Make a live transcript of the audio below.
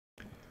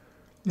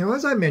Now,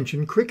 as I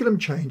mentioned, curriculum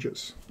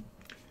changes.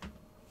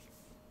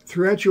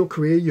 Throughout your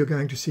career, you're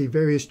going to see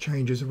various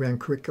changes around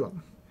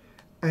curriculum.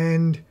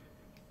 And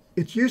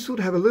it's useful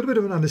to have a little bit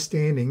of an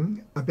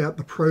understanding about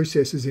the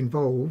processes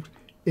involved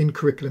in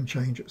curriculum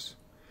changes.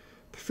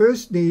 The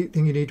first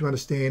thing you need to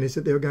understand is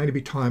that there are going to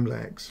be time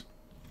lags.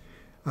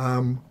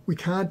 We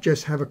can't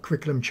just have a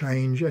curriculum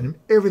change and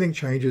everything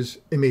changes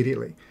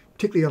immediately,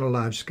 particularly on a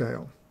large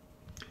scale.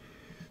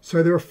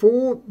 So there are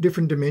 4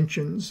 different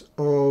dimensions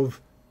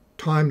of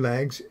time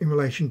lags in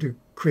relation to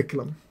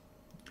curriculum.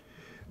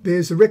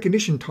 There's a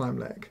recognition time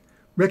lag,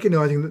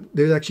 recognizing that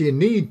there's actually a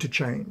need to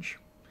change.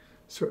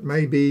 So it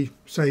may be,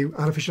 say,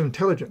 artificial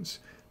intelligence.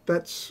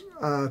 That's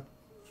a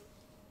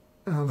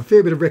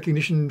fair bit of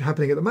recognition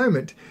happening at the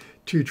moment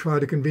to try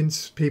to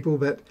convince people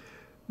that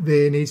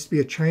there needs to be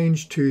a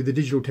change to the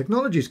digital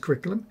technologies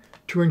curriculum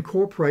to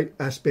incorporate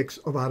aspects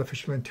of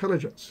artificial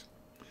intelligence.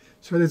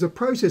 So there's a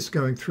process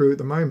going through at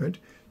the moment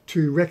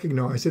to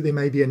recognise that there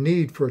may be a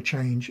need for a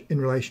change in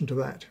relation to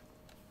that.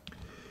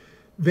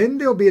 Then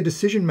there'll be a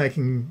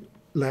decision-making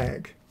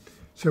lag.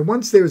 So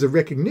once there is a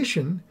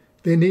recognition,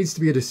 there needs to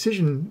be a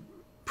decision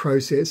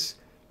process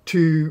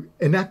to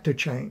enact a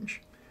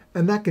change.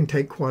 And that can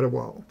take quite a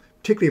while,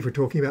 particularly if we're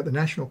talking about the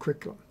national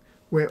curriculum,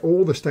 where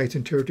all the states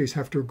and territories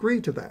have to agree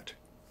to that.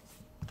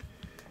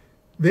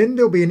 Then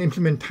there'll be an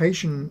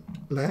implementation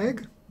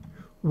lag,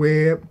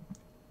 where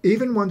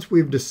even once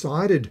we've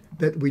decided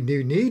that we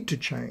do need to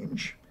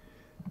change,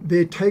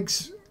 there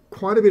takes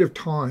quite a bit of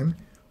time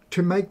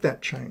to make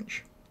that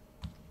change.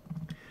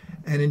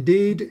 And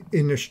indeed,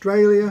 in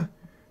Australia,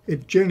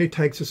 it generally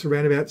takes us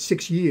around about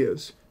 6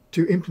 years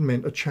to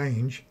implement a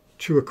change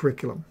to a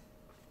curriculum.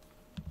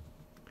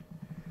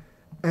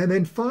 And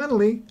then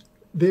finally,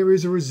 there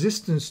is a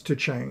resistance to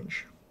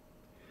change.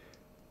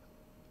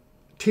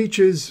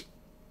 Teachers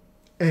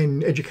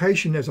and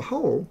education as a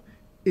whole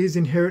is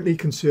inherently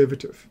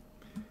conservative.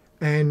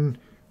 And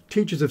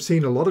teachers have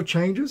seen a lot of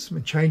changes,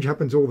 and change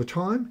happens all the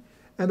time,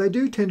 and they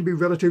do tend to be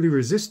relatively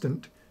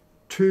resistant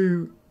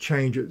to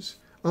changes.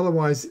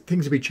 Otherwise,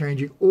 things would be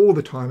changing all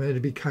the time and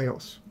it'd be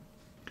chaos.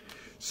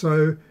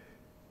 So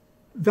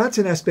that's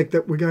an aspect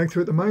that we're going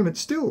through at the moment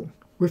still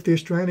with the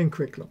Australian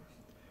curriculum,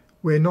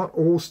 where not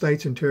all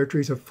states and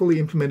territories have fully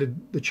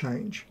implemented the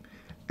change.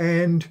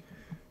 And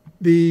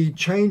the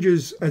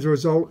changes as a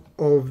result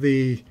of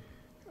the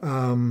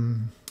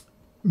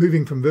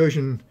moving from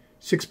version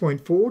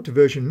 6.4 to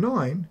version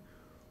 9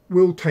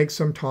 will take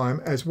some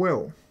time as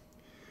well.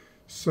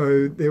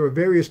 So there are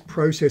various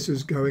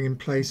processes going in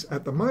place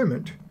at the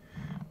moment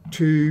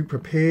to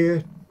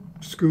prepare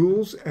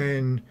schools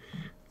and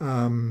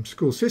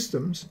school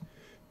systems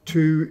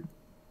to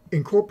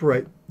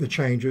incorporate the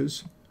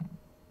changes.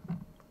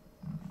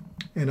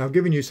 And I've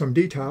given you some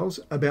details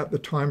about the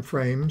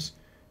timeframes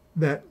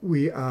that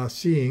we are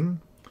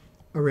seeing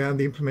around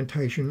the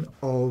implementation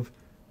of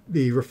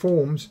the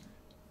reforms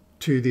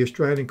to the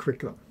Australian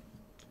curriculum,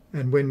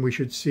 and when we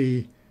should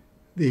see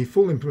the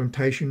full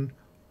implementation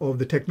of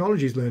the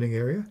technologies learning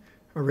area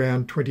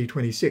around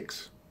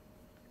 2026.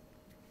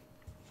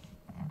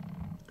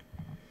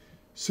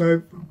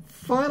 So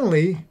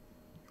finally,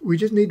 we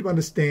just need to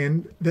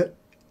understand that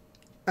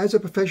as a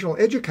professional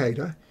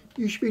educator,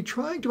 you should be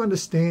trying to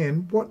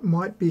understand what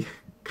might be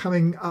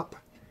coming up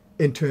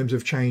in terms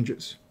of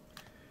changes,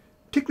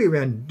 particularly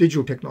around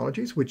digital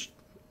technologies, which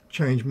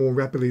change more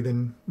rapidly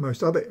than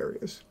most other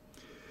areas.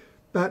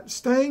 But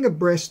staying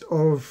abreast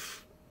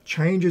of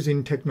changes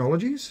in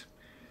technologies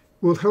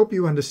will help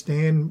you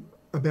understand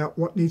about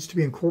what needs to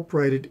be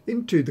incorporated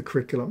into the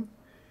curriculum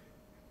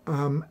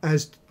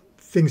as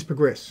things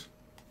progress.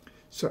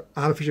 So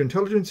artificial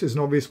intelligence is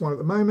an obvious one at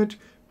the moment.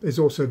 There's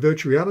also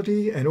virtual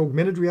reality and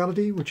augmented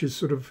reality, which is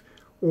sort of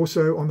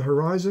also on the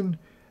horizon,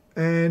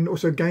 and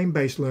also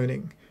game-based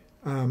learning.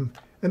 And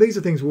these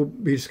are things we'll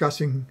be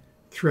discussing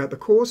throughout the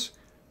course,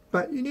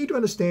 but you need to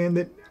understand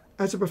that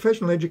as a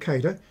professional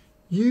educator,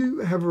 you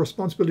have a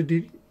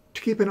responsibility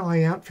to keep an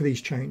eye out for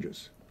these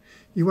changes.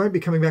 You won't be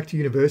coming back to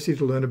university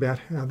to learn about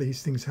how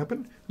these things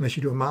happen, unless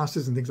you do a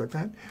master's and things like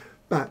that,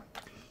 but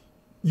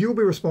you'll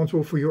be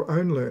responsible for your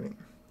own learning.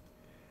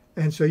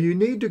 And so you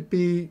need to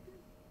be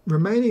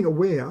remaining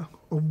aware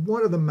of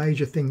what are the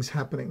major things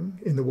happening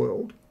in the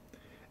world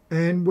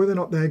and whether or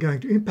not they're going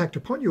to impact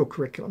upon your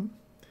curriculum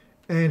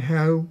and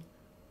how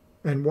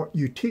and what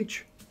you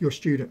teach your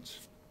students.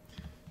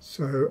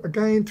 So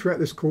again, throughout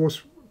this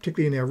course,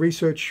 particularly in our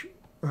research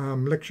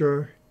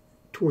lecture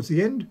towards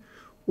the end,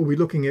 we'll be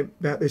looking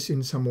about this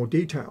in some more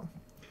detail.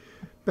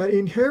 But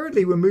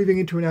inherently, we're moving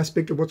into an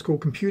aspect of what's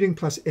called computing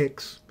plus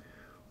X,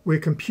 where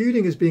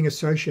computing is being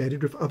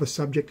associated with other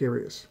subject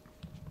areas.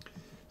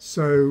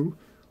 So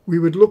we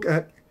would look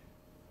at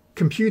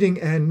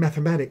computing and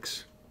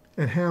mathematics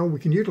and how we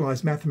can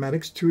utilize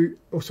mathematics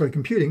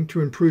computing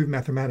to improve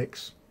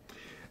mathematics.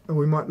 And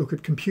we might look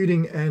at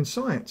computing and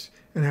science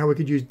and how we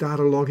could use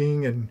data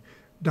logging and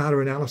data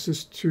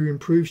analysis to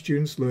improve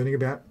students' learning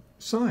about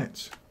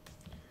science.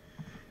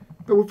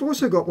 But we've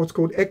also got what's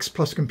called X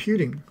plus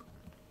computing,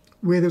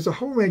 where there's a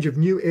whole range of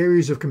new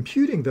areas of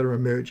computing that are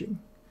emerging,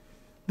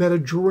 that are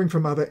drawing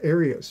from other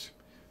areas,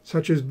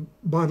 such as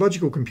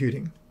biological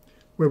computing,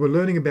 where we're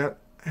learning about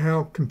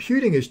how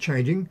computing is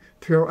changing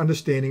through our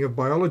understanding of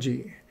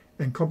biology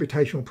and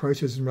computational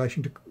processes in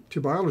relation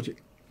to biology.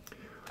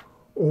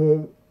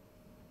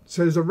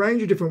 So there's a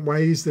range of different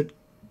ways that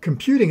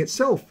computing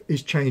itself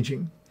is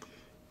changing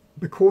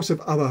because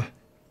of other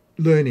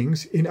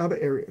learnings in other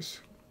areas.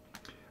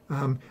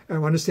 Our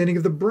understanding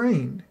of the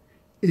brain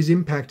is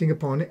impacting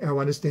upon our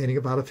understanding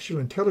of artificial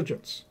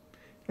intelligence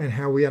and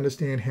how we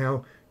understand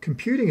how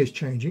computing is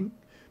changing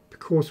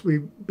because we're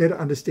better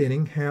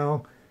understanding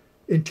how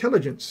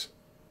intelligence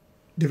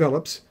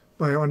develops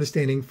by our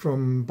understanding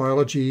from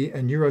biology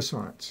and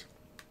neuroscience.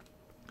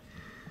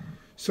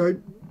 So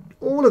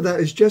all of that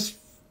is just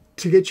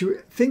to get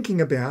you thinking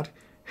about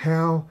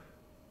how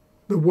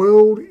the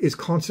world is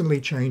constantly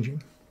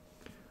changing.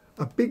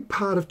 A big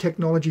part of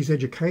technology's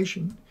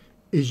education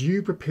is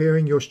you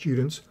preparing your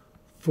students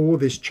for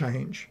this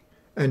change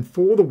and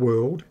for the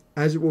world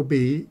as it will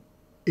be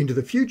into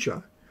the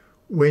future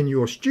when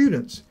your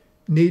students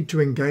need to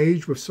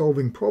engage with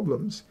solving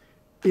problems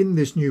in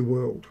this new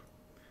world.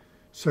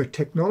 So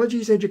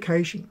technology's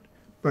education,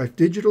 both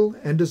digital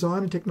and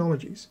design and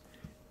technologies,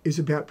 is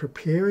about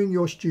preparing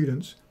your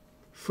students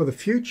for the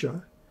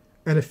future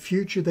and a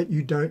future that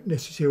you don't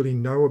necessarily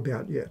know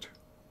about yet.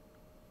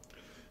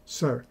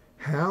 So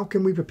how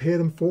can we prepare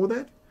them for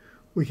that?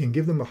 We can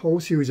give them a whole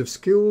series of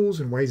skills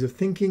and ways of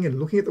thinking and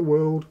looking at the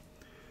world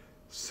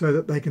so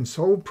that they can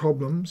solve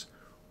problems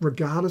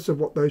regardless of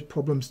what those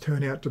problems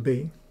turn out to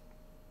be.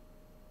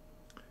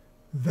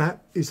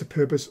 That is the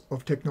purpose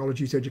of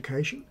technology's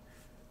education.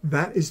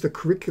 That is the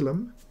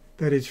curriculum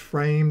that is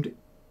framed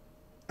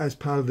as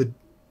part of the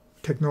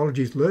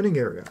technology's learning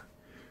area,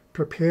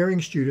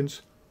 preparing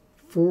students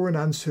for an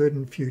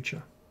uncertain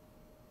future.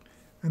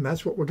 And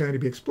that's what we're going to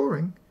be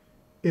exploring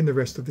in the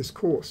rest of this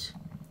course.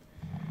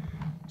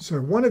 So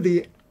one of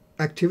the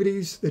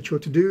activities that you're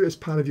to do as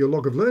part of your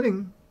log of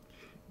learning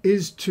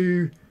is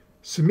to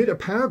submit a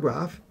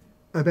paragraph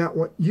about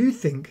what you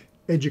think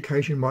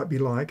education might be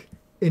like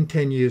in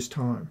 10 years'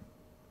 time.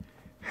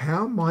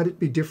 How might it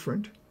be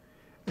different,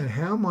 and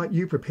how might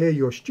you prepare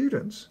your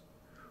students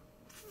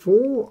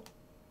for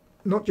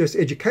not just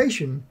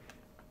education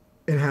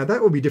and how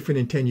that will be different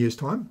in 10 years'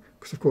 time,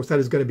 because of course that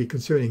is going to be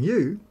concerning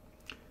you,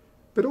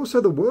 but also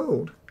the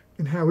world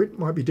and how it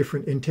might be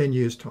different in 10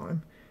 years'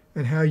 time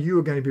and how you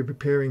are going to be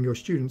preparing your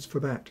students for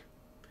that.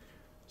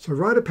 So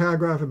write a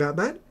paragraph about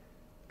that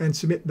and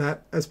submit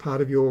that as part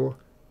of your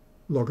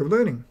log of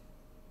learning.